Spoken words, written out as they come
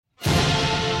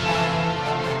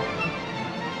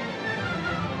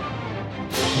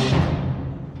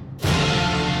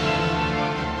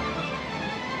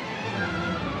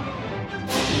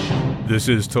This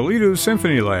is Toledo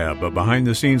Symphony Lab, a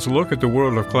behind-the-scenes look at the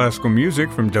world of classical music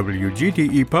from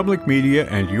WGTE Public Media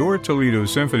and your Toledo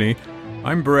Symphony.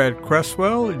 I'm Brad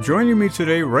Cresswell. Joining me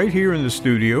today right here in the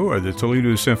studio are the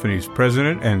Toledo Symphony's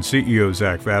president and CEO,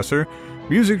 Zach Vassar,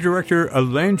 music director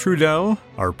Alain Trudel,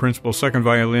 our principal second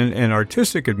violin and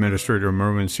artistic administrator,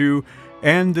 Merwin Siu,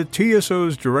 and the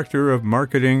TSO's director of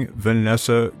marketing,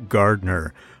 Vanessa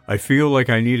Gardner. I feel like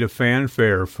I need a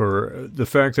fanfare for the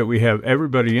fact that we have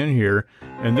everybody in here,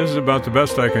 and this is about the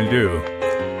best I can do.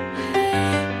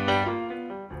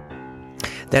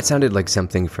 That sounded like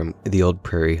something from the old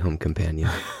Prairie Home Companion.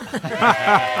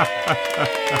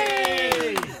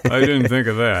 I didn't think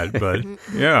of that, but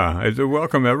yeah,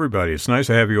 welcome everybody. It's nice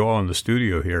to have you all in the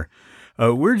studio here.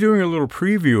 We're doing a little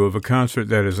preview of a concert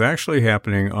that is actually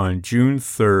happening on June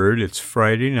 3rd. It's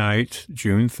Friday night,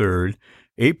 June 3rd.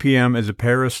 8 p.m. at the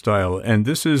Peristyle, and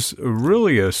this is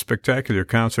really a spectacular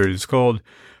concert. It's called,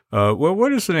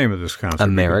 what is the name of this concert?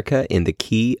 America in the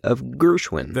Key of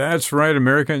Gershwin. That's right,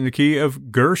 America in the Key of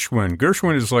Gershwin.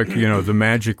 Gershwin is like, the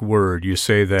magic word. You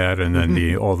say that, and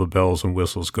then all the bells and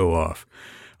whistles go off.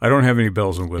 I don't have any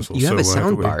bells and whistles. You have a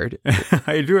sound bard.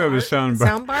 I do have a sound bard.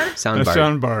 Sound bard?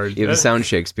 Sound bard. You have a sound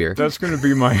Shakespeare. That's going to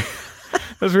be my...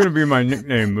 That's going to be my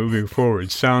nickname moving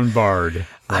forward, Sound Bard.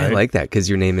 Right? I like that because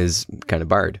your name is kind of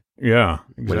Bard. Yeah,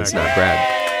 exactly. When it's not Brad.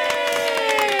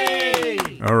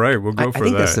 All right, we'll go for that. I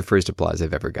think that's the first applause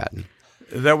I've ever gotten.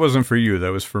 That wasn't for you.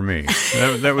 That was for me.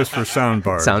 That was for Sound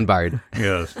Bard. Sound Bard.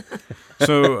 Yes.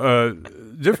 So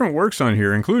different works on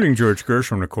here, including George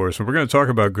Gershwin, of course. And we're going to talk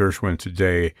about Gershwin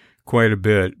today quite a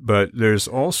bit. But there's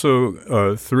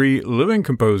also 3 living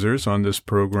composers on this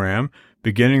program,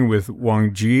 beginning with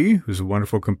Wang Ji, who's a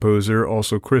wonderful composer.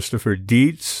 Also Christopher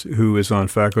Dietz, who is on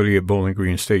faculty at Bowling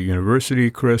Green State University.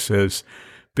 Chris has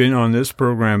been on this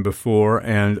program before.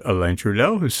 And Alain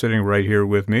Trudel, who's sitting right here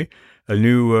with me. A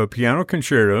new piano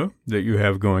concerto that you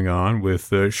have going on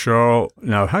with Charles.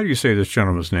 Now, how do you say this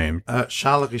gentleman's name?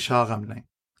 Charles Richard Ramelin.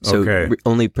 So okay.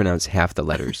 Only pronounce half the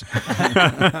letters.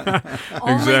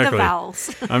 Only the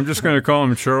vowels. I'm just going to call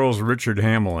him Charles Richard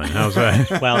Hamelin. How's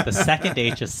that? Well, the second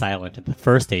H is silent, and the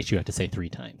first H you have to say 3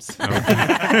 times.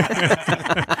 Okay.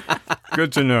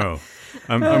 Good to know.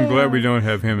 I'm glad we don't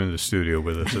have him in the studio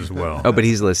with us as well. Oh, but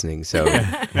he's listening, so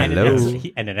hello.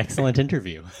 And an excellent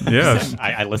interview. Yes.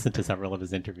 I listened to several of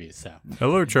his interviews. So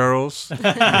hello, Charles.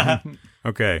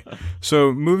 Okay,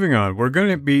 so moving on. We're going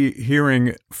to be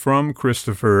hearing from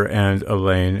Christopher and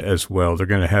Alain as well. They're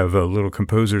going to have a little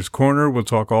composer's corner. We'll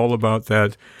talk all about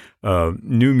that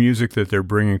new music that they're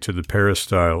bringing to the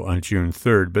Peristyle on June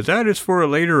 3rd. But that is for a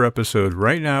later episode.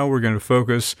 Right now, we're going to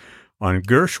focus on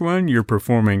Gershwin. You're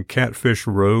performing Catfish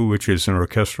Row, which is an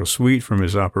orchestral suite from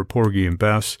his opera Porgy and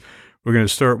Bess. We're going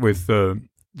to start with the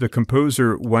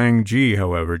composer Wang Ji,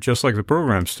 however, just like the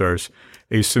program starts,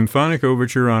 a symphonic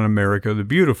overture on America the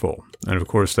Beautiful. And, of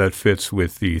course, that fits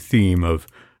with the theme of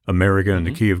America in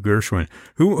the Key of Gershwin.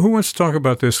 Who wants to talk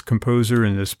about this composer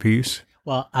in this piece?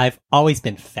 Well, I've always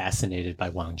been fascinated by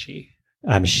Wang Ji.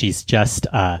 She's just,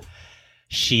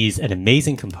 she's an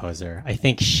amazing composer. I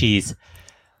think she's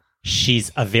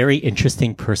a very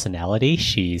interesting personality.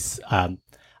 She's, I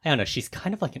don't know, she's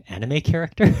kind of like an anime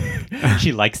character.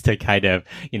 She likes to kind of,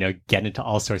 get into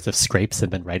all sorts of scrapes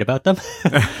and then write about them.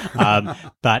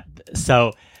 But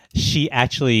so she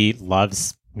actually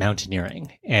loves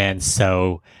mountaineering. And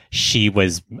so she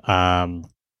was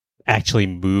actually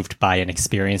moved by an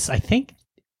experience. I think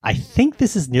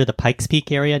this is near the Pikes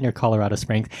Peak area near Colorado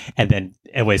Springs. And then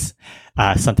it was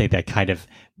something that kind of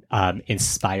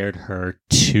inspired her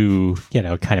to,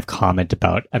 kind of comment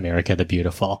about America the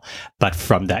Beautiful, but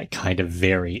from that kind of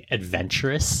very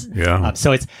adventurous. Yeah.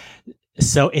 So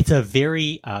it's a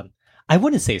very, I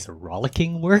wouldn't say it's a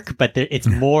rollicking work, but it's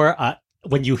more,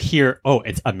 when you hear,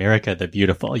 it's America the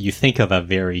Beautiful, you think of a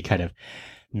very kind of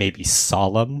maybe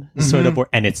solemn sort of work,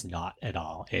 and it's not at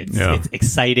all. It's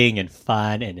exciting and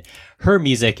fun, and her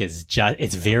music is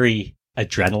it's very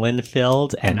adrenaline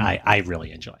filled, and I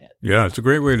really enjoy it. Yeah, it's a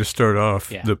great way to start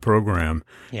off the program.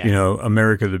 Yeah.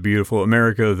 America the Beautiful,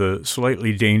 America the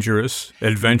slightly dangerous,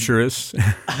 adventurous.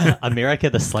 America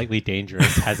the slightly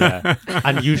dangerous has a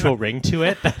unusual ring to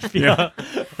it.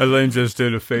 Alain just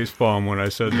did a face palm when I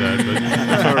said that, but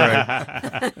that's all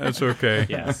right. That's okay.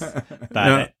 Yes,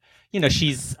 but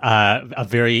she's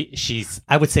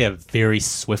I would say a very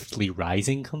swiftly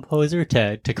rising composer.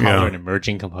 To call her an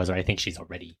emerging composer, I think she's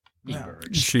already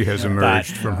emerged. She has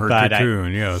emerged from her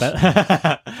cocoon, yes.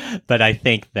 But I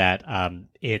think that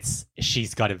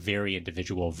she's got a very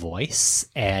individual voice,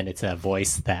 and it's a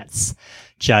voice that's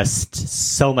just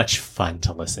so much fun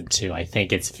to listen to. I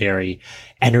think it's very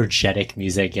energetic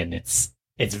music, and it's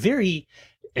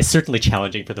certainly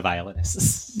challenging for the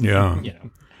violinists. Yeah.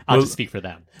 I'll just speak for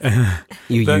them.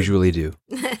 You usually do.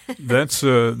 That's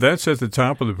at the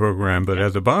top of the program, but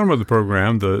at the bottom of the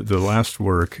program, the last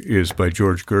work is by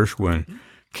George Gershwin,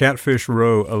 Catfish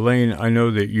Row. Elaine, I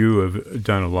know that you have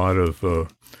done a lot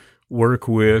of work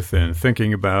with and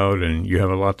thinking about, and you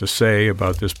have a lot to say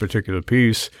about this particular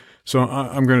piece. So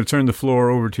I'm going to turn the floor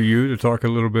over to you to talk a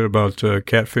little bit about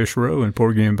Catfish Row and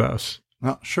Porgy and Bess.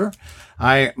 Oh, sure.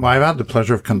 I've had the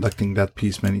pleasure of conducting that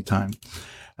piece many times.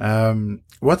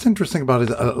 What's interesting about it,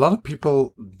 a lot of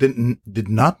people did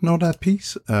not know that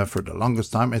piece for the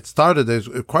longest time. It started as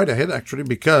quite a hit, actually,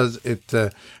 because it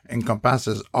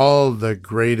encompasses all the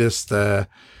greatest, the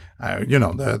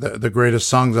greatest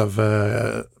songs of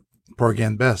Porgy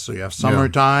and Bess. So you have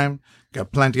Summertime,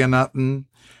 got Plenty of Nothing,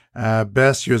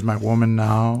 Bess, Here's My Woman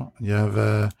Now. You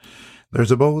have There's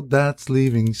a Boat That's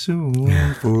Leaving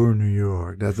Soon for New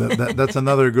York. That's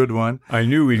another good one. I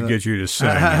knew we'd get you to sing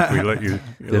if we let you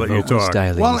talk.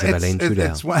 Well, it's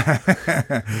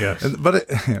yes, but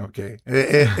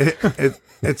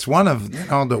it's one of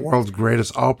the world's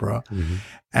greatest opera,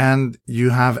 and you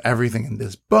have everything in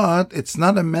this. But it's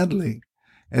not a medley.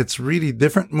 It's really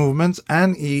different movements,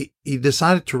 and he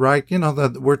decided to write.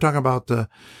 That we're talking about the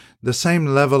same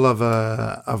level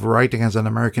of writing as an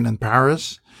American in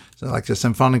Paris. So like a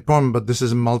symphonic poem, but this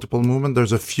is a multiple movement.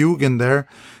 There's a fugue in there.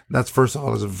 That's, first of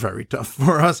all, is very tough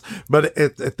for us, but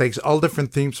it takes all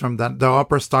different themes from that. The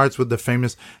opera starts with the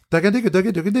famous with the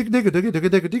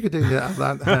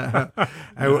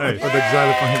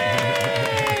xylophone.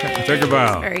 Take a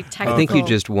bow. Very technical. I think you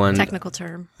just won. Technical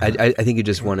term. I think you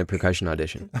just won a percussion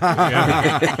audition.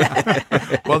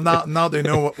 Well, now they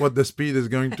know what the speed is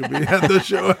going to be at the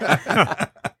show.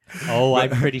 Oh,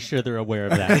 I'm pretty sure they're aware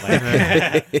of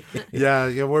that.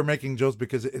 Yeah, we're making jokes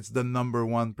because it's the number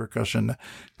one percussion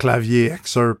clavier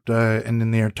excerpt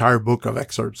in the entire book of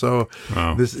excerpts. So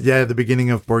the beginning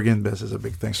of Porgy and Bess is a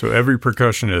big thing. So every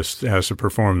percussionist has to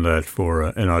perform that for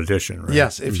an audition, right?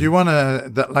 Yes, if you want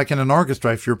to, like in an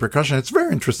orchestra, if you're percussion, it's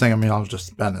very interesting. I mean, I'll just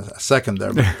spend a second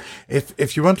there. But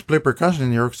if you want to play percussion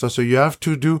in your orchestra, so you have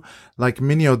to do like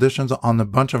mini auditions on a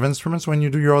bunch of instruments when you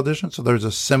do your audition. So there's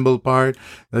a cymbal part.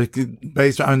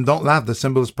 And don't laugh, the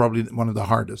cymbal is probably one of the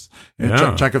hardest.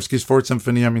 Tchaikovsky's Fourth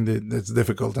Symphony, I mean, it's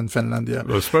difficult in Finland,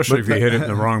 Well, especially if you hit it in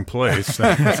the wrong place.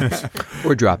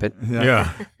 Or drop it.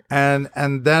 Yeah. And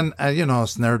then,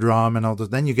 snare drum and all those.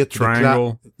 Then you get to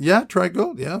triangle.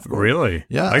 Triangle. Yeah, of course. Really?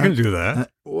 Yeah. I can do that.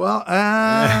 Well,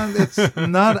 it's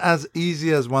not as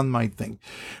easy as one might think.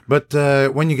 But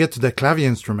when you get to the clavier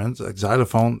instruments, like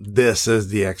xylophone, this is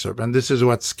the excerpt. And this is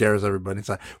what scares everybody. It's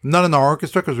like, not in our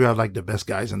orchestra because we have like the best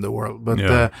guys in the world. But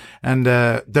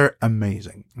they're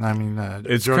amazing. I mean,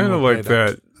 it's kind of like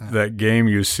that game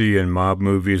you see in mob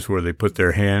movies where they put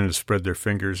their hand and spread their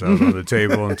fingers out on the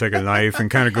table and take a knife and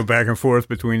kind of go back and forth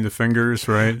between the fingers,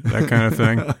 right? That kind of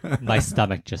thing. My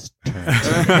stomach just turned.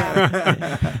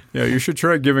 Yeah, you should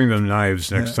try giving them knives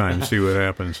next time, see what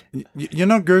happens.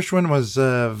 Gershwin was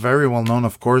very well known,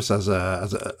 of course, as a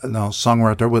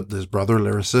songwriter with his brother,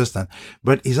 lyricist,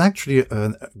 but he's actually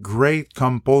a great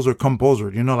composer.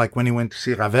 Like when he went to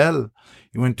see Ravel,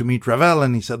 he went to meet Ravel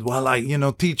and he said,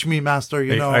 well, teach me, master,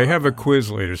 I have a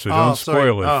quiz later, so don't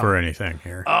spoil it for anything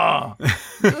here.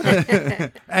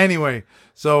 Anyway,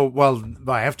 so,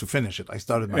 I have to finish it. I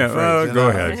started my phrase. Go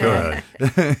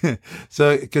ahead.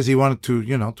 So, because he wanted to,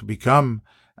 to become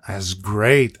as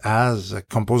great as a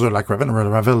composer like Ravel.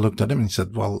 Ravel looked at him and he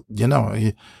said, well,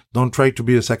 don't try to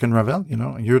be a second Ravel,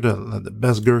 you're the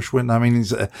best Gershwin. I mean,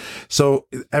 so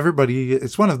everybody,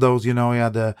 it's one of those, he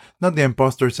had not the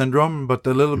imposter syndrome, but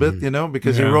a little bit,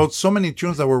 because he wrote so many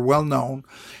tunes that were well known,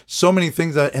 so many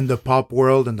things that in the pop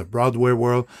world and the Broadway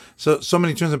world, so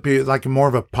many tunes that like more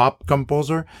of a pop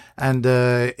composer. And,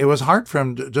 it was hard for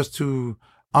him just to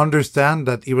understand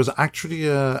that he was actually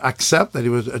accept that he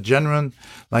was a genuine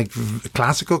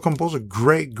classical composer,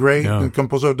 great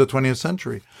composer of the 20th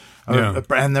century,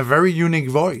 and a very unique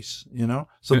voice.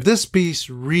 So this piece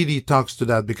really talks to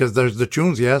that because there's the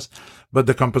tunes, yes, but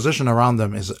the composition around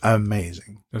them is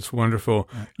amazing. That's wonderful.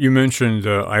 You mentioned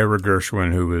Ira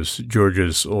Gershwin, who was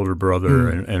George's older brother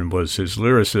and was his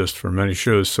lyricist for many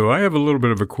shows. So I have a little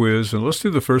bit of a quiz, and let's do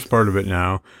the first part of it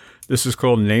now. This is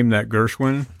called Name That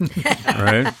Gershwin,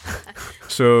 right?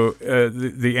 So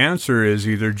the answer is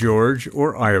either George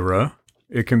or Ira.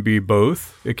 It can be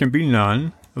both. It can be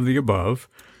none. of the above.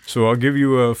 So I'll give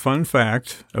you a fun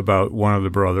fact about one of the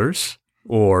brothers,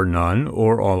 or none,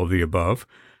 or all of the above.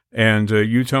 And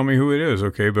you tell me who it is,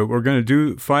 okay? But we're going to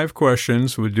do 5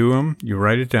 questions. We'll do them. You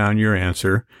write it down, your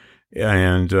answer.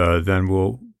 And then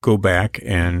we'll go back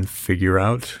and figure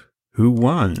out who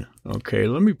won. Okay,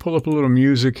 let me pull up a little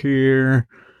music here.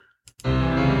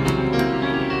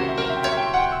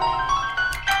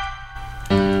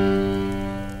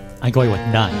 I'm going with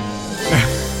none.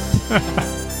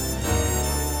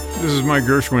 This is my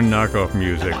Gershwin knockoff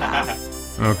music.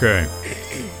 Okay.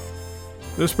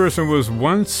 This person was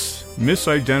once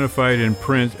misidentified in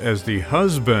print as the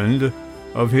husband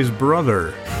of his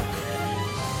brother.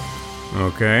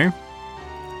 Okay.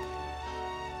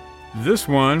 This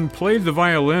one played the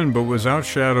violin but was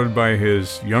outshadowed by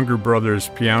his younger brother's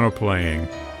piano playing.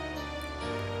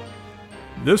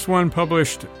 This one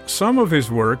published some of his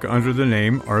work under the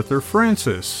name Arthur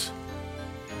Francis.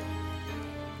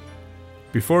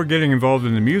 Before getting involved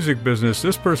in the music business,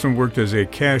 this person worked as a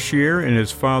cashier in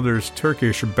his father's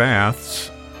Turkish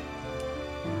baths.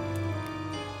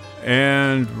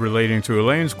 And relating to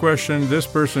Elaine's question, this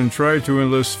person tried to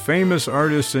enlist famous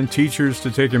artists and teachers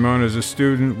to take him on as a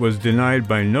student, was denied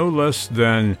by no less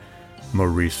than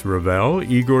Maurice Ravel,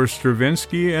 Igor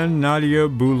Stravinsky, and Nadia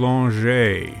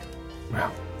Boulanger.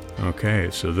 Wow. Okay,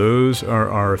 so those are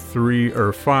our 3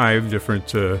 or 5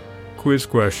 different quiz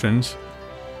questions.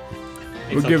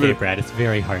 It's okay, Brad. It's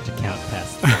very hard to count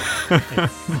past 4.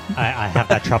 I have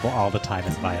that trouble all the time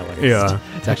as a violinist. Yeah.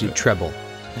 It's actually treble.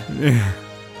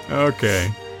 Okay.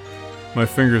 My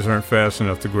fingers aren't fast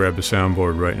enough to grab the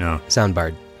soundboard right now.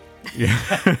 Soundboard. Yeah.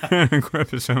 Grab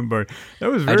the soundboard.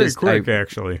 That was very quick,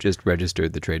 actually. Just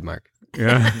registered the trademark.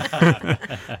 Yeah.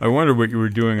 I wonder what you were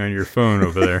doing on your phone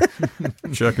over there,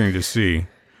 checking to see.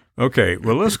 Okay,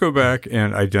 well, let's go back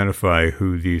and identify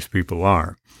who these people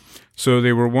are. So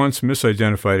they were once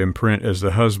misidentified in print as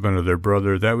the husband of their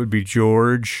brother. That would be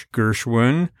George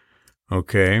Gershwin.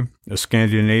 Okay. A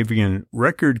Scandinavian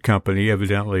record company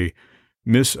evidently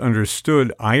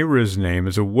misunderstood Ira's name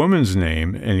as a woman's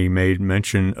name, and he made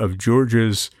mention of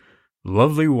George's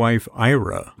lovely wife,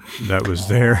 Ira. That was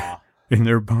there in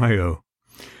their bio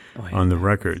on the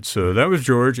record. So that was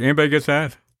George. Anybody get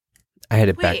that? I had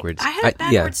it backwards. I had it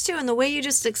backwards too, and the way you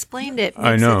just explained it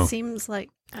makes it seems like...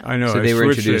 I know. So they were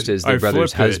introduced as their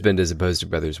brother's husband as opposed to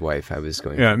brother's wife. I was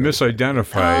going. Yeah,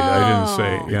 misidentified. I didn't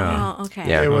say. Yeah. Oh, okay.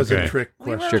 Yeah, it was a trick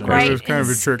question. Right, it was kind of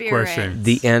a trick question.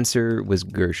 The answer was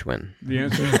Gershwin. The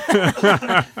answer?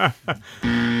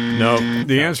 No,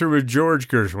 the answer was George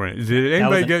Gershwin. Did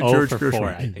anybody get George Gershwin? 4,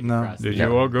 I think, No. Did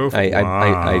you all go for it?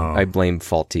 I blame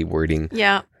faulty wording.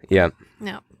 Yeah. Yeah.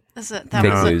 No. Fake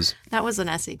news. That was an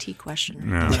SAT question.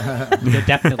 No.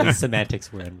 Definitely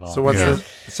semantics were involved. So what's the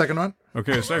second one?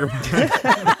 Okay, second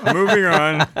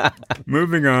one.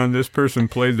 Moving on. This person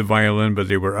played the violin, but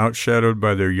they were outshadowed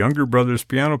by their younger brother's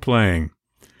piano playing.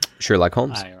 Sherlock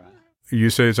Holmes. Ira. You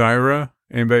say it's Ira?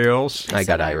 Anybody else? I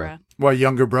got Ira. Well,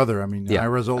 younger brother. I mean, Yeah,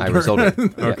 Ira's older. Ira's older.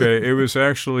 Okay, it was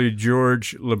actually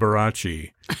George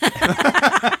Liberace.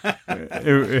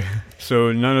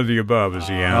 So none of the above is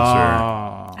the answer.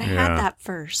 Oh, I had that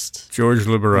first. George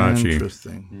Liberace.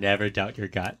 interesting. Never doubt your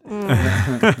gut.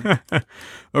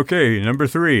 Okay, number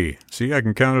 3. See, I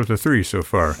can count up to 3 so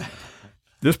far.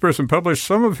 This person published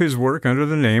some of his work under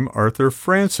the name Arthur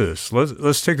Francis.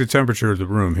 Let's take the temperature of the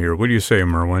room here. What do you say,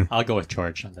 Merwin? I'll go with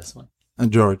George on this one.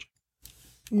 And George.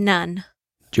 None.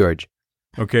 George.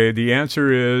 Okay, the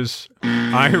answer is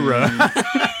Ira.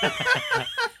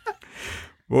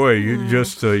 Boy, you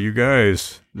just, you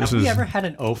guys. Have we ever had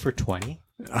an O for 20?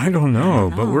 I don't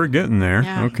know, but we're getting there.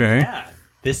 Yeah. Okay. Yeah.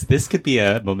 This could be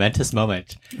a momentous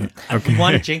moment. I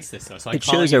want to jinx this, though. So It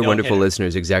shows our wonderful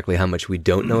listeners exactly how much we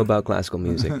don't know about classical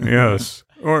music. Yes.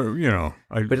 Or,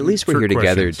 But at least we're here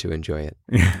together to enjoy it.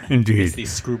 Indeed. It's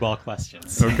these screwball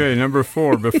questions. Okay, number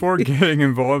 4. Before getting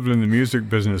involved in the music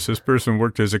business, this person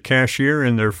worked as a cashier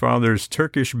in their father's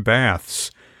Turkish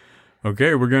baths.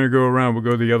 Okay, we're going to go around. We'll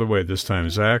go the other way this time.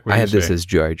 Zach, what do I you have say? this as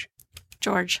George.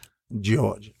 George.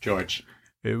 George.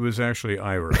 It was actually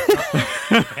Ira.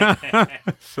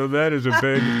 So that is a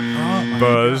big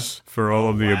buzz for all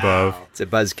of the above. It's a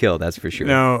buzzkill, that's for sure.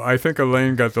 Now, I think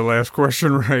Elaine got the last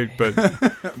question right, but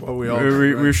Well,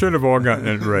 we should have all gotten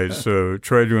it right. So,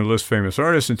 tried to enlist famous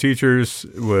artists and teachers,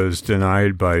 was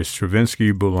denied by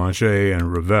Stravinsky, Boulanger,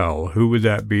 and Ravel. Who would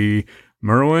that be?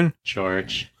 Merwin?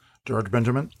 George. George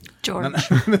Benjamin. George.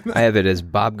 I have it as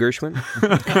Bob Gershwin.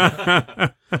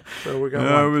 So we got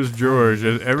No, it one. was George.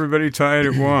 Everybody tied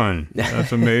at 1.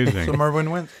 That's amazing. So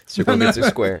Merwin wins. Circle gets a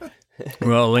square.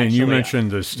 Well, Elaine, you Actually, mentioned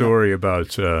the story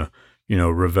about,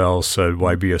 Ravel said,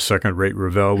 why be a second-rate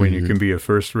Ravel when you can be a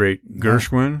first-rate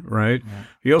Gershwin, right? Yeah.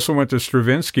 He also went to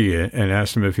Stravinsky and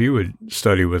asked him if he would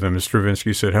study with him. And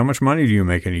Stravinsky said, how much money do you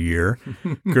make in a year?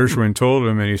 Gershwin told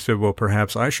him, and he said, well,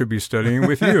 perhaps I should be studying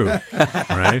with you,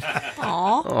 right?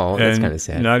 Aww. Oh, that's kind of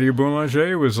sad. Nadia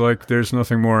Boulanger was like, there's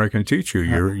nothing more I can teach you.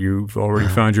 You've already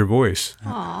found your voice.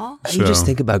 Aww. So, you just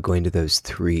think about going to those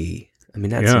three. I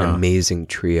mean, that's an amazing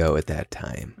trio at that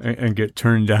time. And get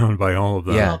turned down by all of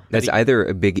them. Yeah, that's either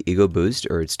a big ego boost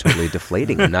or it's totally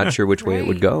deflating. I'm not sure which way it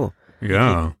would go.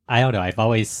 Yeah. I don't know. I've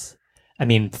always,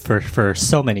 for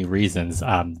so many reasons,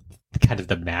 kind of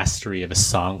the mastery of a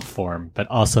song form, but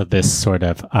also this sort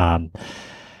of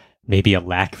maybe a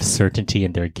lack of certainty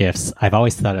in their gifts. I've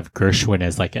always thought of Gershwin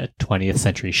as like a 20th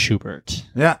century Schubert.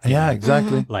 Yeah,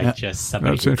 exactly. Like just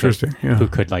somebody who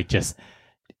could like just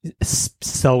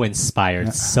so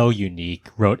inspired, so unique,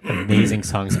 wrote amazing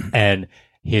songs, and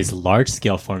his large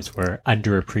scale forms were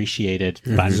underappreciated,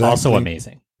 but also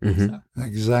amazing. Mm-hmm. So.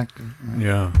 Exactly.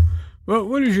 Yeah. Well,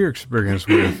 what is your experience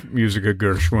with music of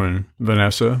Gershwin,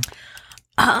 Vanessa?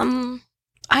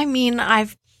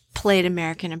 I've played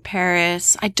American in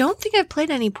Paris. I don't think I've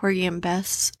played any Porgy and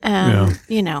Bess.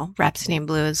 Rhapsody in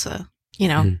Blue is a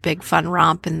big fun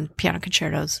romp and piano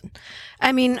concertos.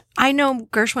 I know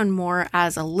Gershwin more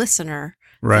as a listener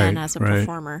than as a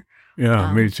performer.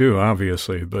 Yeah, me too,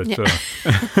 obviously. But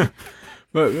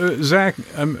but Zach,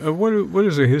 what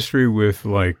is the history with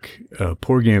like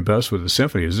Porgy and Bess with the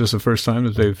symphony? Is this the first time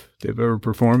that they've ever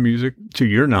performed music, to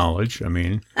your knowledge? I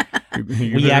mean,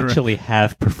 we actually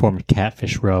have performed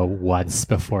Catfish Row once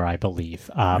before, I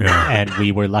believe, and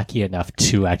we were lucky enough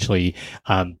to actually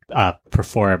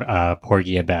perform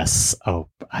Porgy and Bess. Oh,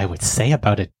 I would say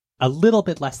about a little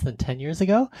bit less than 10 years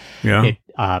ago. Yeah.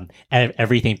 And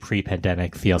everything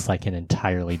pre-pandemic feels like an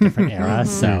entirely different era.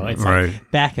 So it's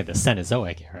like back in the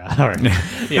Cenozoic era. Or,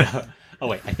 oh,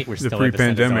 wait, I think we're still in the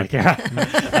Cenozoic era.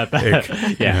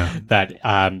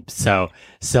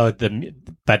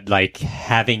 But like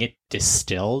having it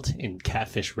distilled in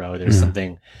Catfish Row, there's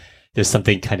something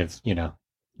kind of,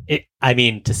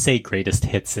 to say greatest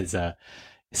hits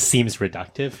seems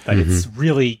reductive, but it's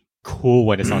really cool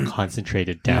when it's all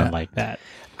concentrated down like that.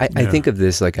 I think of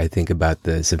this like I think about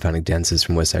the symphonic dances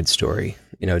from West Side Story.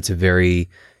 It's a very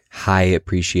high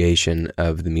appreciation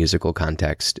of the musical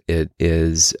context. It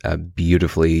is a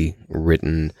beautifully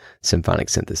written symphonic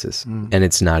synthesis, and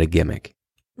it's not a gimmick.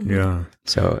 Yeah.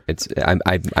 So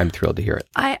I'm thrilled to hear it.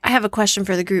 I have a question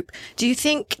for the group. Do you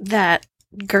think that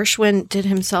Gershwin did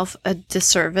himself a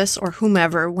disservice, or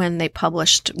whomever, when they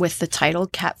published with the title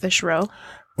Catfish Row?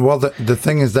 Well, the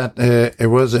thing is that it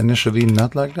was initially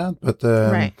not like that, but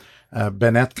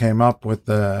Bennett came up with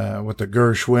the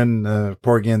Gershwin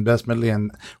Porgy and Bess medley,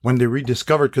 and when they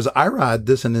rediscovered, because Ira had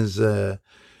this in his at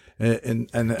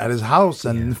his house,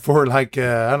 and for like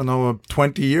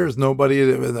 20 years, everybody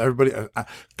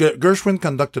Gershwin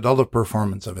conducted all the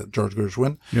performance of it, George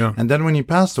Gershwin, and then when he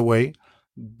passed away,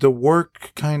 the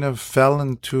work kind of fell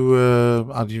into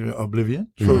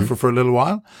oblivion for a little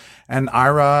while. And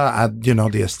Ira had,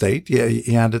 the estate.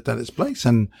 He had it at his place.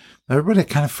 And everybody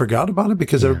kind of forgot about it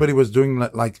because everybody was doing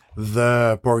like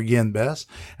the Porgy and Bess.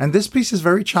 And this piece is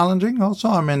very challenging also.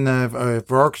 I mean,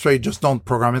 for orchestra, you just don't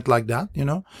program it like that,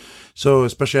 So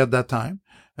especially at that time.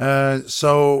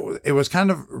 So it was kind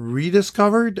of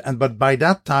rediscovered, but by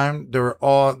that time, there were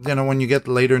all, when you get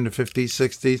later in the 50s,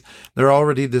 60s, there are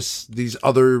already these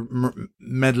other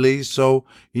medleys. So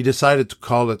he decided to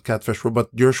call it Catfish Row,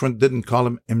 but Gershwin didn't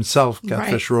call himself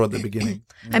Catfish Row at the beginning.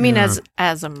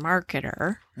 As a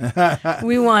marketer,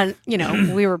 we want,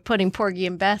 we were putting Porgy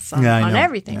and Bess on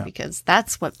everything because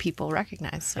that's what people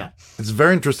recognize. So it's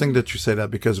very interesting that you say that,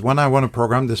 because when I want to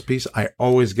program this piece, I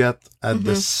always get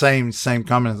the same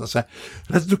comments. I say,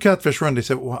 let's do Catfish Row. And they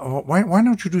say, why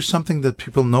don't you do something that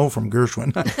people know from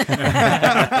Gershwin?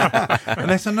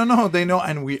 And I said, no, they know.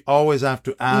 And we always have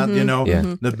to add,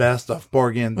 the best of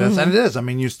Porgy and Bess. And it is. I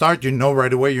mean, you start,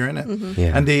 right away you're in it.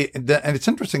 And and it's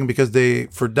interesting because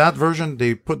for that version,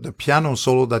 they put the piano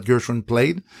solo that Gershwin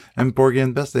played and Porgy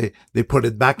and Bess, they put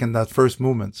it back in that first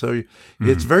movement. So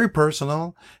it's very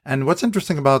personal. And what's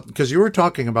interesting about, because you were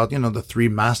talking about, the three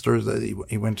masters that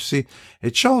he went to see,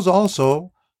 it shows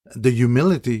also the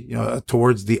humility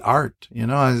towards the art.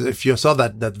 If you saw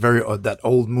that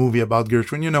old movie about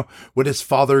Gershwin, with his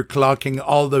father clocking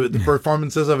all the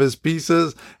performances of his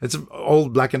pieces. It's an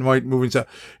old black and white movie. So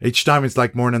each time it's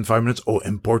like more than 5 minutes. Oh,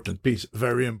 important piece,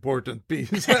 very important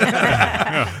piece.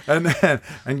 And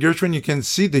Gershwin, you can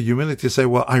see the humility, say,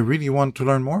 well, I really want to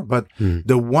learn more. But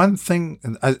the one thing,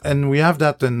 and we have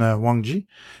that in Wang Ji,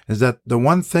 is that the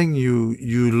one thing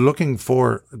you looking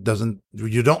for doesn't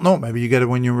you don't know. Maybe you get it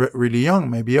when you're really young,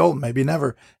 maybe old, maybe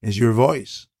never, is your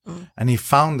voice. And he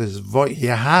found his voice. He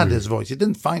had his voice. He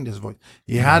didn't find his voice.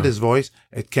 He had his voice.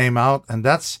 It came out, and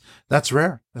that's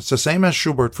rare. It's the same as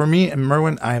Schubert. For me and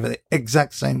Merwin, I have the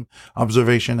exact same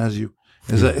observation as you.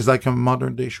 It's like a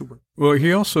modern day Schubert. Well,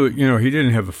 he also, he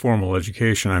didn't have a formal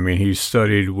education. I mean, he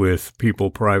studied with people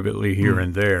privately here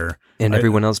and there. And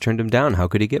everyone else turned him down. How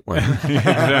could he get one?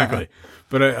 Exactly.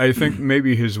 But I think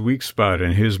maybe his weak spot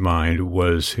in his mind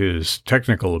was his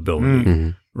technical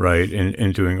ability, right?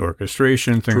 In doing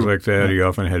orchestration, things like that. He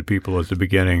often had people at the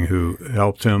beginning who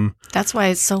helped him. That's why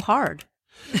it's so hard.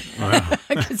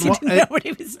 Because he didn't know what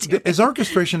he was doing. His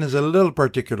orchestration is a little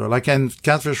particular. Like in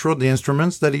Catfish Road, the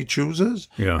instruments that he chooses,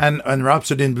 and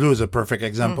Rhapsody in Blue is a perfect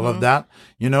example of that.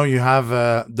 You have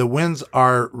the winds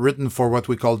are written for what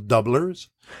we call doublers.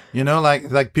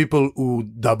 Like people who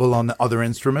double on other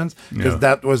instruments, because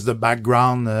that was the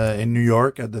background in New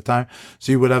York at the time.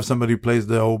 So you would have somebody who plays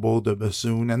the oboe, the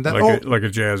bassoon, and then like a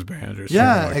jazz band or something.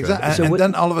 Yeah, exactly. That. And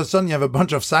then all of a sudden you have a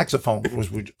bunch of saxophones.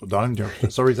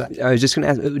 Sorry, Zach. I was just going to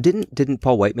ask, didn't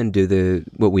Paul Whiteman do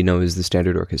what we know as the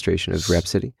standard orchestration of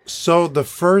Rhapsody? So the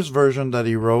first version that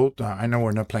he wrote, I know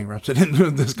we're not playing Rhapsody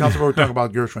in this concert, we're talking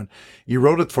about Gershwin. He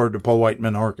wrote it for the Paul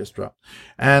Whiteman Orchestra,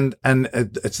 and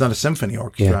it's not a symphony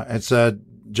orchestra. Yeah. It's a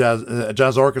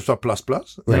jazz orchestra plus,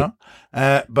 right.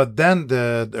 But then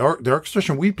the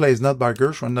orchestration we play is not by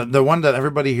Gershwin. The one that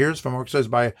everybody hears from orchestra is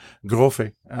by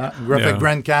Grofé.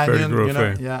 Grand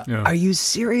Canyon. Yeah. Are you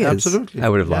serious? Absolutely. I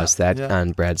would have lost that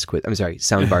on Brad's quiz. I'm sorry,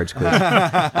 Soundbard's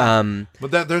quiz.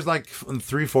 But there's like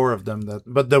 3-4 of them.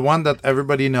 But the one that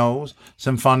everybody knows,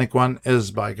 symphonic one,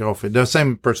 is by Grofé. The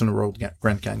same person who wrote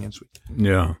Grand Canyon Suite.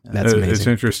 Yeah. That's amazing. It's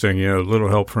interesting, a little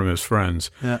help from his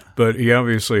friends. Yeah. But he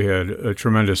obviously had a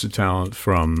tremendous talent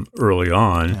from early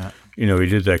on. Yeah. He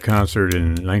did that concert in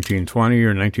 1920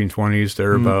 or 1920s,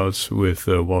 thereabouts, with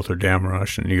Walter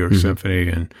Damrosch and New York Symphony.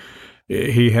 And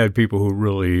he had people who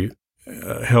really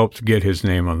helped get his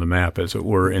name on the map, as it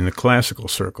were, in the classical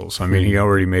circles. I mean, he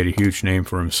already made a huge name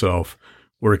for himself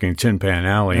working Tin Pan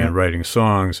Alley and writing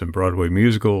songs and Broadway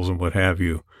musicals and what have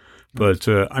you. But,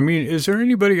 is there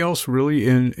anybody else really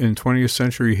in 20th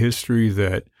century history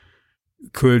that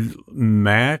could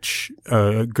match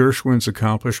Gershwin's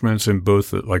accomplishments in both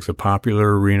the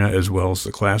popular arena as well as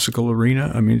the classical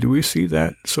arena? I mean, do we see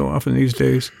that so often these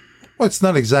days? Well, it's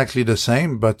not exactly the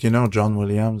same, but John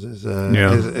Williams is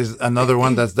another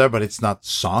one that's there, but it's not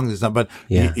songs. It's not. But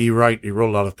he wrote a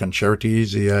lot of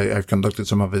concertis. I've conducted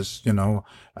some of his,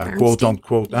 quote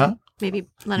unquote, Maybe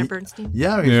Leonard Bernstein.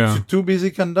 Yeah, he's too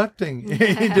busy conducting. He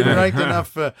didn't write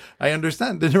enough. I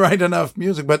understand, didn't write enough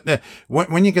music. But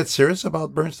when you get serious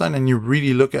about Bernstein and you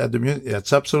really look at the music,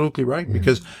 that's absolutely right,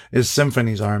 because his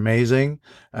symphonies are amazing.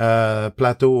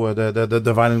 Plateau,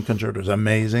 the violin concerto is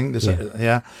amazing.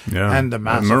 And the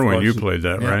mass. Merwin, you played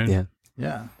that, right?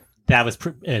 Yeah. That was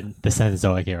in the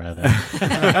Cenozoic era,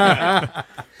 then.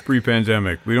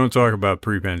 Pre-pandemic. We don't talk about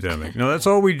pre-pandemic. No, that's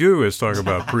all we do is talk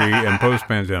about pre- and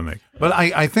post-pandemic. But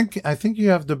I think you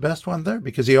have the best one there,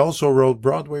 because he also wrote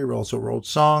Broadway. He also wrote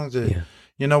songs.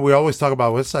 We always talk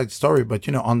about West Side Story, but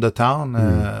On the Town,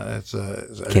 it's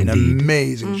an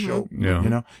amazing show.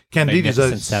 Yeah. Candide is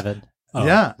a Seven.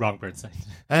 Oh, wrong Bernstein.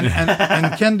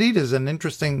 and Candide is an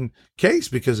interesting case,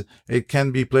 because it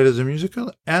can be played as a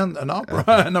musical and an opera,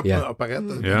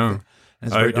 operetta. Yeah.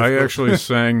 I actually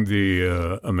sang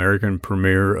the American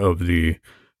premiere of the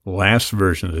last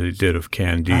version that they did of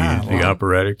Candide, the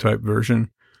operatic type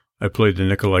version. I played the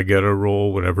Nicolai Ghetto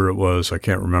role, whatever it was. I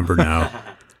can't remember now.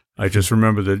 I just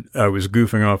remember that I was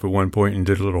goofing off at one point and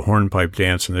did a little hornpipe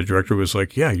dance, and the director was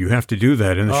like, "Yeah, you have to do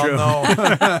that in the show."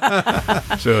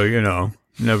 No. So,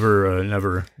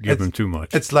 never give him too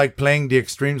much. It's like playing the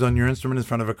extremes on your instrument in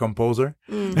front of a composer.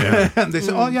 And they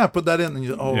say, put that in. And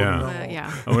you no.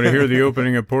 I want to hear the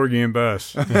opening of Porgy and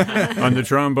Bess on the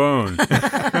trombone.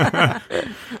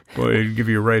 Boy, it'd give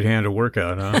you a right hand to work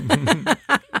out, huh?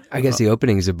 I guess the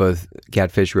openings of both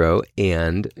Catfish Row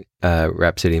and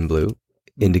Rhapsody in Blue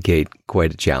indicate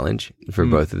quite a challenge for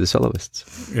both of the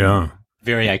soloists. Yeah.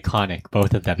 Very iconic.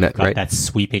 Both of them have got that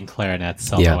sweeping clarinet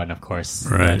solo, and of course,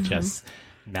 just...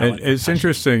 It's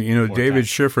interesting, David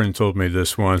Schifrin told me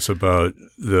this once about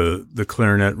the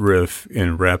clarinet riff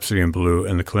in Rhapsody in Blue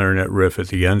and the clarinet riff at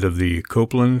the end of the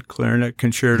Copland Clarinet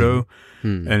Concerto,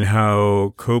 and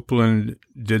how Copland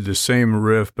did the same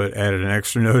riff but added an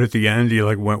extra note at the end. He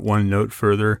went one note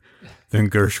further. than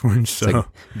Gershwin. So It's like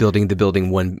building the building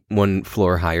one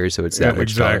floor higher, so it's that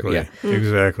much exactly, taller. Yeah.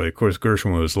 exactly. Of course,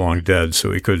 Gershwin was long dead,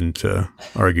 so he couldn't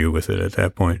argue with it at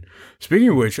that point. Speaking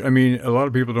of which, I mean, a lot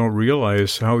of people don't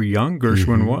realize how young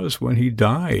Gershwin was when he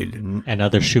died.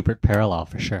 Another Schubert parallel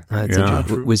for sure. That's Yeah.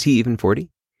 interesting. Was he even 40?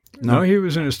 No, he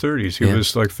was in his 30s. He Yeah.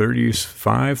 was like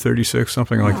 35, 36,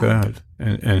 something like that,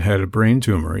 and had a brain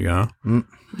tumor,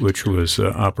 which was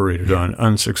operated on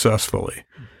unsuccessfully.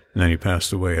 And then he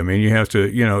passed away. I mean, you have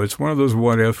to, it's one of those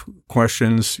what-if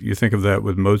questions. You think of that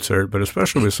with Mozart, but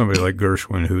especially with somebody like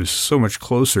Gershwin, who's so much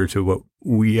closer to what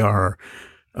we are,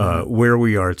 where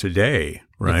we are today,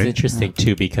 right? It's interesting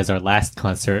too because our last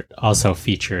concert also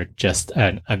featured just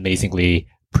an amazingly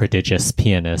prodigious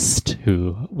pianist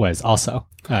who was also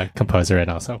a composer and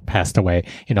also passed away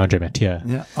in André Mathieu.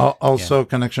 Yeah. Also,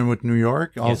 connection with New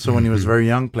York. Also, when he was very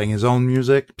young, playing his own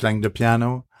music, playing the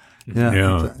piano. Yeah.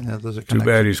 Yeah. Those are Too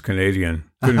bad he's Canadian.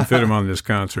 Couldn't fit him on this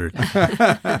concert.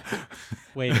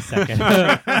 Wait a second.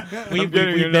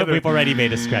 getting another- we've already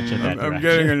made a stretch in that I'm direction.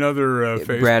 getting another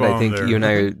face Brad, I palm think there. you and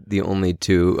I are the only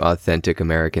two authentic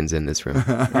Americans in this room.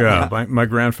 Yeah, my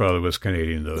grandfather was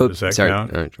Canadian, though. Does that sorry.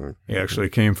 count? Sure. He actually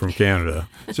came from Canada.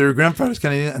 So your grandfather's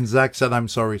Canadian, and Zach said, "I'm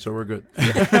sorry," so we're good.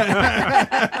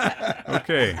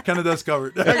 Okay. Canada's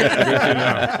covered. Good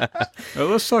to know.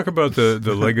 Let's talk about the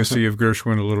legacy of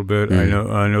Gershwin a little bit.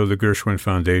 I know the Gershwin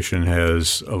Foundation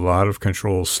has a lot of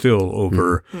control still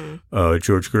over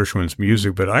George Gershwin's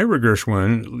music, but Ira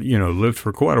Gershwin, lived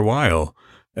for quite a while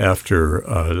after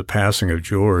the passing of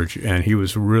George, and he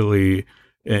was really,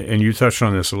 and you touched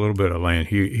on this a little bit, Elaine,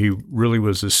 he really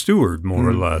was a steward, more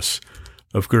or less,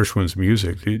 of Gershwin's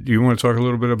music. Do you want to talk a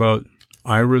little bit about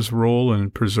Ira's role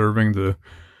in preserving the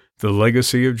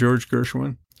legacy of George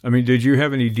Gershwin? I mean, did you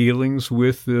have any dealings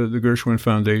with the Gershwin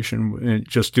Foundation in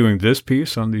just doing this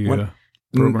piece on the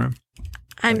program?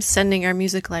 I'm sending our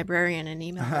music librarian an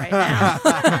email right now.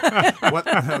 What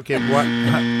I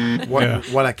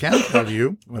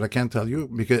can't tell you,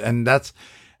 because, and that's,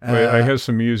 Wait, I have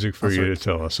some music for you sorry. to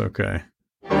tell us. Okay.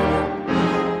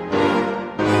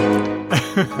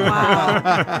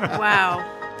 Wow.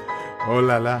 oh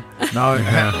la la. No,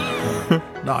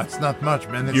 no, it's not much,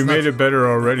 man. It's You not, made it better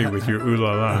already with your ooh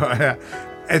la la.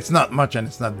 It's not much, and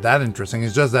it's not that interesting.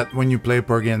 It's just that when you play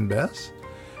Porgy and Bess,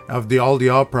 of all the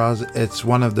operas, it's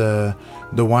one of the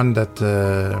one that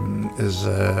is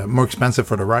more expensive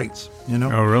for the rights.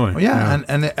 Oh, really? Well, yeah.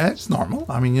 And it's normal.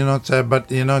 I mean, it's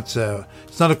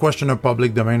it's not a question of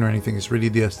public domain or anything. It's really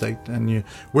the estate,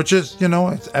 which is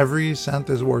it's every cent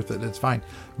is worth it. It's fine,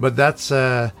 but that's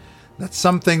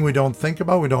something we don't think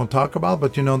about, we don't talk about.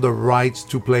 But the rights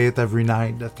to play it every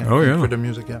night that can for the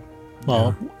music. Yeah.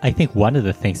 Well, I think one of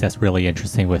the things that's really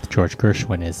interesting with George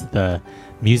Gershwin is the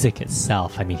music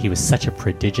itself. I mean, he was such a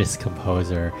prodigious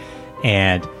composer,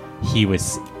 and he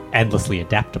was endlessly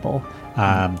adaptable.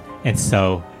 And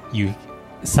so you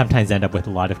sometimes end up with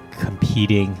a lot of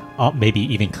competing, maybe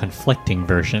even conflicting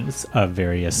versions of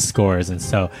various scores. And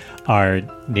so our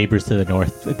neighbors to the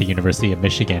north at the University of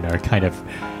Michigan are kind of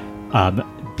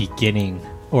beginning,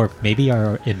 or maybe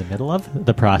are in the middle of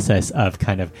the process of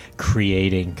kind of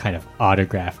creating kind of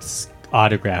autographed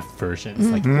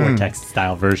versions, like Vortex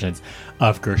style versions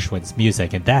of Gershwin's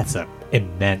music. And that's an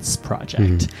immense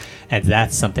project. And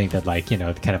that's something that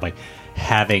kind of like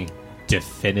having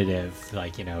definitive,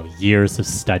 years of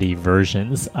study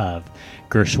versions of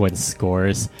Gershwin's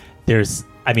scores. I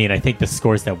think the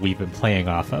scores that we've been playing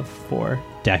off of for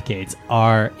decades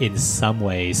are in some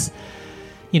ways,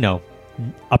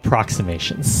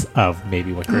 approximations of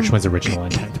maybe what Gershwin's original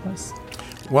intent was.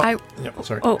 Well,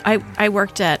 sorry. I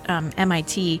worked at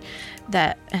MIT,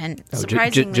 and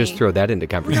surprisingly, just throw that into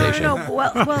conversation. No,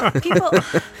 well, people.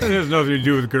 It has nothing to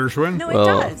do with Gershwin. No, it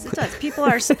does. It does. People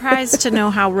are surprised to know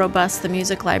how robust the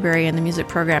music library and the music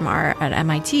program are at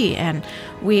MIT, and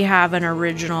we have an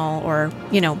original or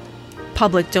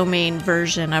public domain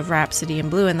version of Rhapsody in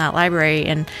Blue in that library,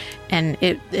 and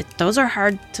those are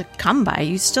hard to come by.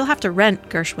 You still have to rent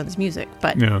Gershwin's music,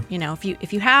 but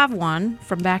if you have one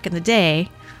from back in the day,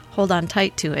 hold on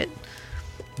tight to it.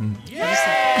 You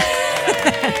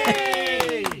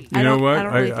know what? I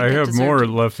don't really I think it have more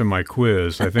deserved left in my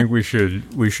quiz. I think we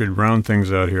should round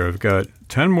things out here. I've got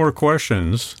 10 more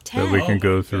questions that we can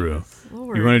go through.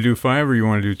 Lord. You want to do 5 or you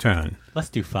want to do 10? Let's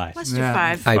do 5. Let's do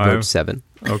 5. I 5. vote 7.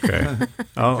 Okay.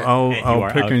 I'll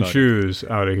are pick and outvoted. choose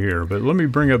out of here. But let me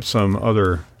bring up some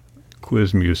other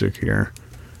quiz music here.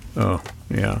 Oh,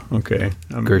 yeah. Okay.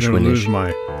 I'm going to Gershwin-ish. lose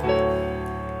my...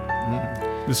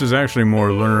 This is actually more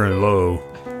Lerner and Lowe.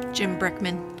 Jim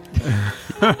Brickman.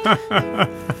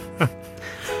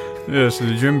 Yes,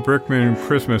 the Jim Brickman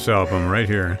Christmas album right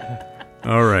here.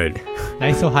 All right.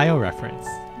 Nice Ohio reference.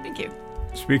 Thank you.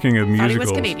 Speaking of Thought he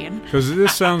musicals, was Canadian. because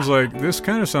this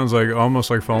kind of sounds like almost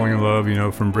like Falling in Love,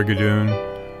 from Brigadoon,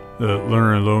 the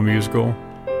Lerner and Lowe musical.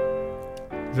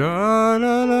 Da,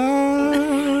 da, da,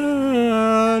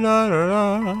 da, da,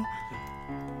 da.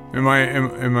 Am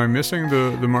I missing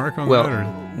the mark on Well, that? Or?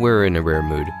 we're in a rare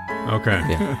mood. Okay.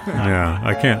 Yeah. Yeah,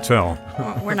 I can't tell.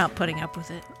 We're not putting up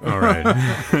with it. All right.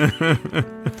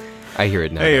 I hear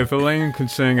it now. Hey, if Elaine can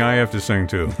sing, I have to sing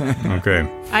too. Okay.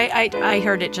 I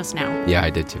heard it just now. Yeah, I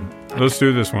did too. Let's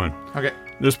do this one. Okay.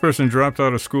 This person dropped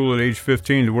out of school at age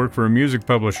 15 to work for a music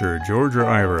publisher, George or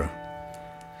Ira.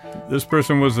 This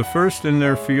person was the first in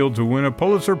their field to win a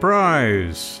Pulitzer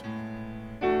Prize.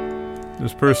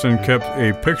 This person kept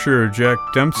a picture of Jack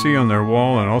Dempsey on their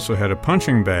wall and also had a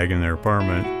punching bag in their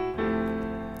apartment.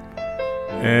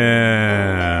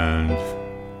 And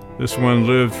this one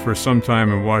lived for some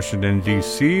time in Washington,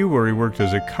 D.C., where he worked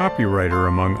as a copywriter,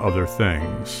 among other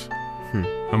things.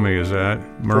 How many is that?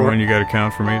 Merwin, you got to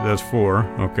count for me? That's 4.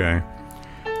 Okay.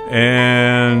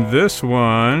 And this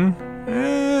one,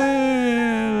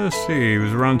 let's see, he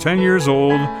was around 10 years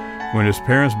old when his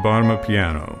parents bought him a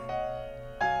piano.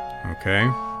 Okay.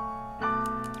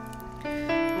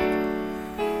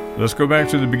 Let's go back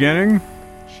to the beginning.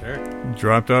 Sure.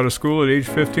 Dropped out of school at age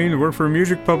 15 to work for a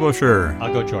music publisher.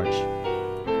 I'll go George.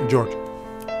 George.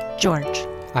 George.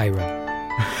 Ira.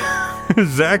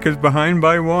 Zach is behind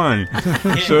by 1.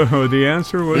 So the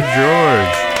answer was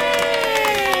George.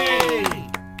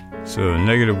 So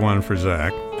 -1 for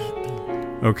Zach.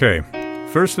 Okay.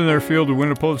 First in their field to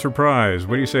win a Pulitzer Prize.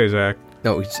 What do you say, Zach?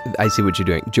 No, I see what you're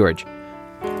doing. George.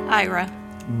 Ira.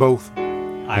 Both.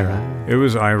 Ira. It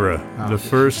was Ira, the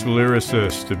first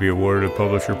lyricist to be awarded a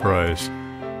Pulitzer Prize.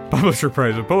 A Pulitzer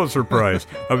Prize.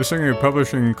 I was thinking of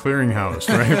Publishing Clearinghouse,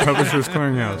 right? Publishers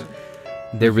Clearinghouse.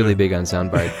 They're really big on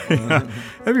soundbite. Yeah.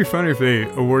 That'd be funny if they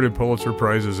awarded Pulitzer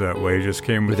Prizes that way. Just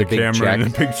came with With the a big camera and a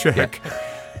check. big check.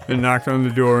 And knocked on the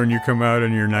door and you come out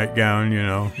in your nightgown,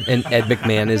 And Ed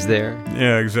McMahon is there.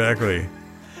 Yeah, exactly.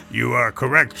 You are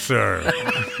correct, sir.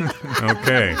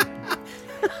 Okay.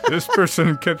 This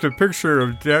person kept a picture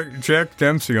of Jack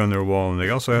Dempsey on their wall, and they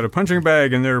also had a punching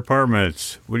bag in their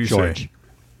apartments. What do you George. say?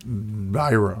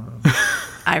 Ira.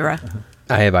 Ira.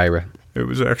 I have Ira. It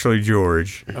was actually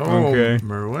George. Oh, Okay.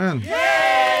 Merwin.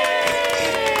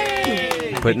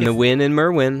 Putting the win in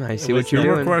Merwin. I see what No you're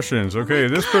more doing. questions. Okay,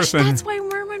 this person. That's why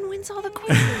Merwin wins all the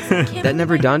quizzes. I can't That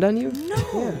never dawned on you?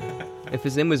 No. If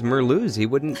his name was Merluz, he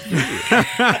wouldn't.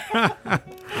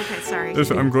 Okay, sorry.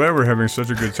 I'm glad we're having such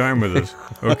a good time with this.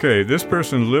 Okay, this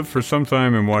person lived for some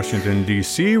time in Washington,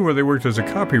 D.C., where they worked as a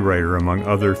copywriter, among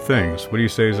other things. What do you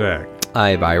say, Zach? I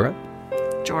have Ira.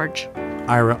 George.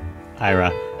 Ira.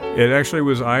 Ira. It actually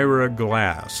was Ira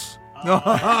Glass. So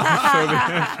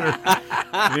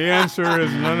the answer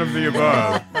is none of the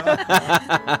above.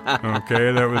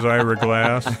 Okay, that was Ira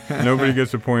Glass. Nobody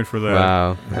gets a point for that.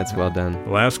 Wow, that's well done.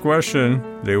 Last question.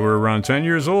 They were around 10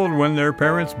 years old when their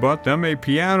parents bought them a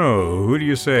piano. Who do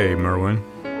you say, Merwin?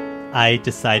 I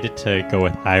decided to go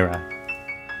with Ira.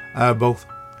 Both.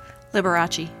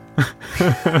 Liberace.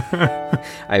 I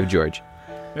have George.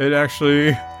 It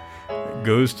actually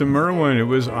goes to Merwin. It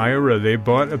was Ira. They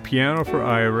bought a piano for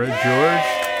Ira.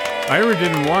 Ira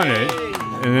didn't want it,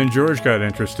 and then George got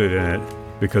interested in it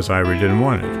because Ira didn't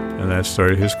want it, and that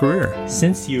started his career.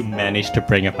 Since you managed to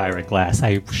bring up Ira Glass,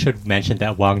 I should mention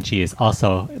that Wang Ji is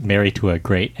also married to a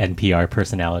great NPR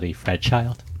personality, Fred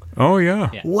Child. Oh, yeah.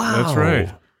 Wow. That's right.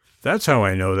 That's how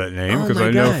I know that name, Oh, because my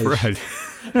I know gosh. Fred.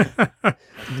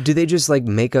 Do they just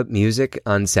make up music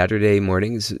on Saturday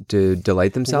mornings to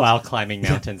delight themselves? While climbing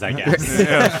mountains, I guess.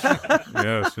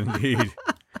 Yes, indeed.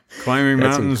 Climbing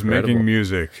That's mountains, incredible. making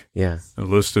music. Yeah. A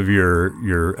list of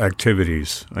your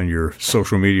activities on your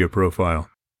social media profile.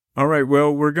 All right,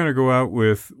 well, we're going to go out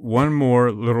with one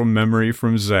more little memory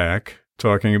from Zach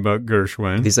talking about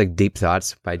Gershwin. These deep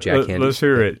thoughts by Jack Handy. Let's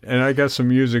hear it. And I got some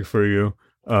music for you.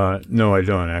 No, I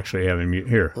don't actually have any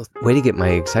here. Way to get my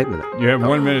excitement up. You have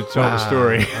 1 minute to tell the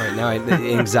story. All right, now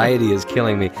the anxiety is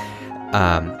killing me.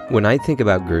 When I think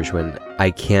about Gershwin,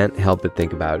 I can't help but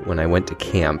think about when I went to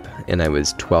camp and I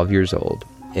was 12 years old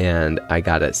and I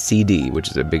got a CD, which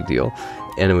is a big deal,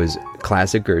 and it was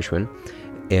classic Gershwin.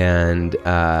 And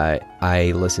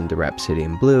I listened to Rhapsody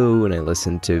in Blue, and I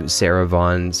listened to Sarah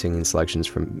Vaughan singing selections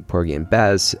from Porgy and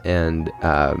Bess, and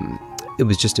it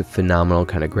was just a phenomenal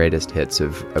kind of greatest hits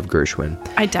of Gershwin.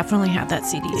 I definitely have that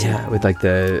CD too. Yeah, with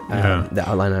the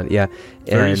outline on it. Yeah,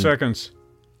 30 and seconds.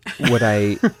 what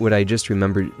I just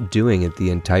remember doing it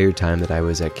the entire time that I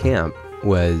was at camp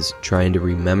was trying to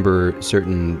remember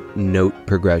certain note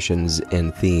progressions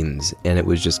and themes, and it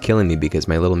was just killing me because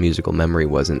my little musical memory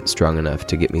wasn't strong enough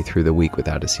to get me through the week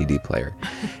without a CD player.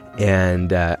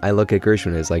 And I look at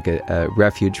Gershwin as like a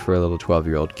refuge for a little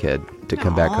 12-year-old kid to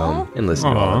come back home and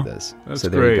listen to all of this. That's so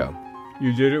there great. you go.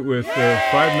 You did it with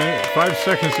 5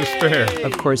 seconds to spare.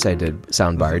 Of course I did.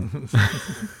 Soundbard.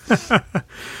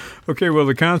 Okay, well,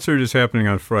 the concert is happening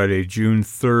on Friday, June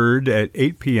 3rd at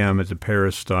 8 p.m. at the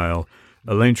Paris-style.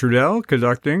 Alain Trudel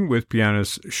conducting with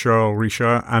pianist Charles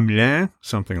Richard Hamelin,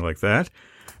 something like that.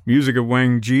 Music of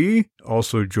Wang Ji,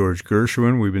 also George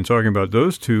Gershwin. We've been talking about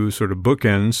those two sort of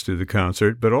bookends to the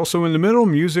concert, but also in the middle,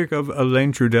 music of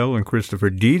Alain Trudel and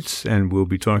Christopher Dietz, and we'll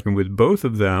be talking with both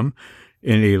of them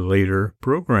in a later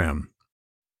program.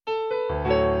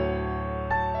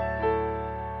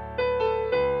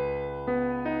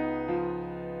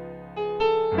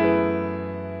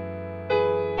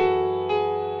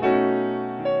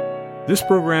 This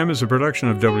program is a production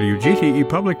of WGTE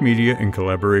Public Media in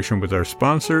collaboration with our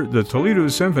sponsor, the Toledo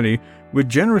Symphony, with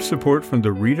generous support from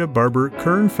the Rita Barber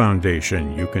Kern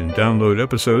Foundation. You can download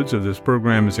episodes of this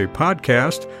program as a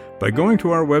podcast by going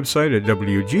to our website at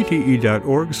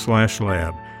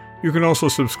wgte.org/lab. You can also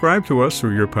subscribe to us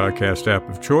through your podcast app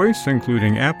of choice,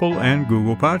 including Apple and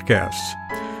Google Podcasts.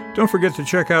 Don't forget to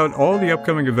check out all the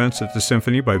upcoming events at the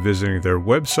Symphony by visiting their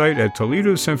website at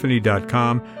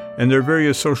toledosymphony.com and their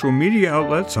various social media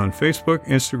outlets on Facebook,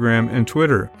 Instagram, and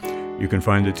Twitter. You can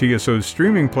find the TSO's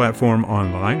streaming platform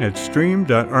online at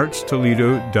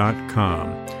stream.artstoledo.com.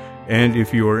 And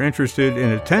if you are interested in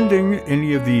attending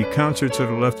any of the concerts that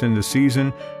are left in the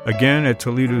season, again at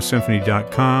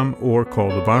toledosymphony.com or call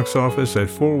the box office at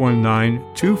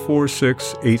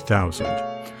 419-246-8000.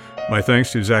 My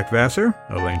thanks to Zach Vassar,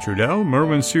 Alain Trudel,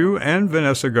 Merwin Siu, and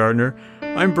Vanessa Gardner.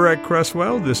 I'm Brett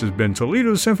Cresswell. This has been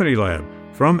Toledo Symphony Lab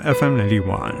from FM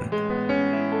 91.